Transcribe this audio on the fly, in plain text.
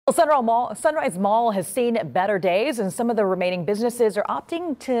Well, Sunrise Mall has seen better days, and some of the remaining businesses are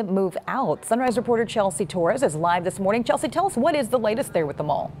opting to move out. Sunrise reporter Chelsea Torres is live this morning. Chelsea, tell us what is the latest there with the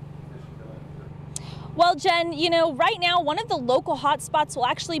mall? Well, Jen, right now, one of the local hotspots will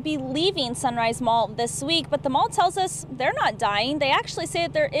actually be leaving Sunrise Mall this week, but the mall tells us they're not dying. They actually say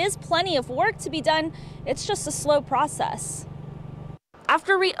that there is plenty of work to be done. It's just a slow process.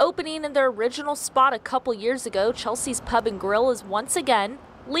 After reopening in their original spot a couple years ago, Chelsea's Pub and Grill is once again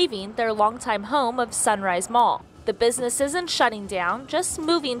leaving their longtime home of Sunrise Mall. The business isn't shutting down, just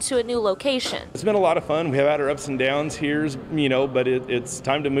moving to a new location. It's been a lot of fun. We have had our ups and downs here, but it's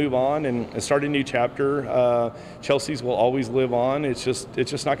time to move on and start a new chapter. Chelsea's will always live on. It's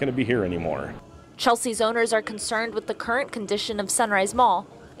just not going to be here anymore. Chelsea's owners are concerned with the current condition of Sunrise Mall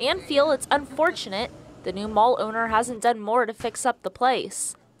and feel it's unfortunate the new mall owner hasn't done more to fix up the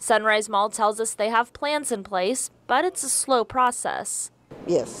place. Sunrise Mall tells us they have plans in place, but it's a slow process.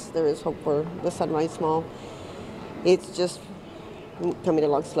 Yes, there is hope for the Sunrise Mall. It's just coming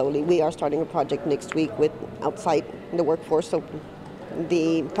along slowly. We are starting a project next week with outside the workforce, so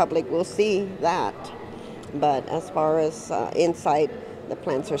the public will see that. But as far as inside, the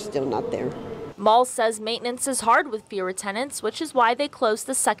plans are still not there. Mall says maintenance is hard with fewer tenants, which is why they closed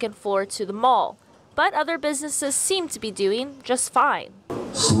the second floor to the mall. But other businesses seem to be doing just fine.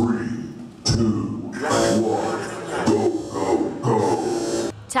 3, 2, 1, go, go,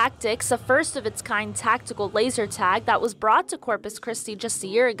 go. Tactics, a first-of-its-kind tactical laser tag that was brought to Corpus Christi just a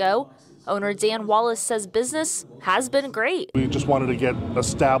year ago. Owner Dan Wallace says business has been great. We just wanted to get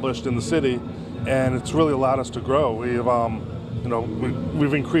established in the city, and it's really allowed us to grow. We've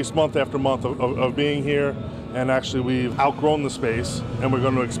increased month after month of being here, and actually we've outgrown the space, and we're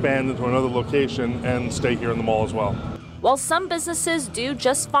going to expand into another location and stay here in the mall as well. While some businesses do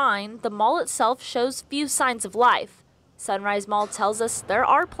just fine, the mall itself shows few signs of life. Sunrise Mall tells us there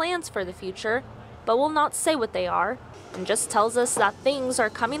are plans for the future, but will not say what they are, and just tells us that things are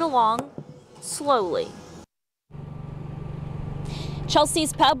coming along slowly.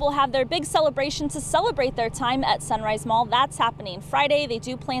 Chelsea's Pub will have their big celebration to celebrate their time at Sunrise Mall. That's happening Friday. They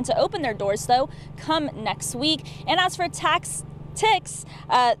do plan to open their doors, though, come next week. And as for Tactics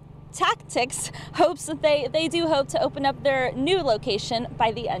hopes that they do hope to open up their new location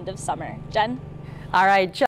by the end of summer. Jen? All right.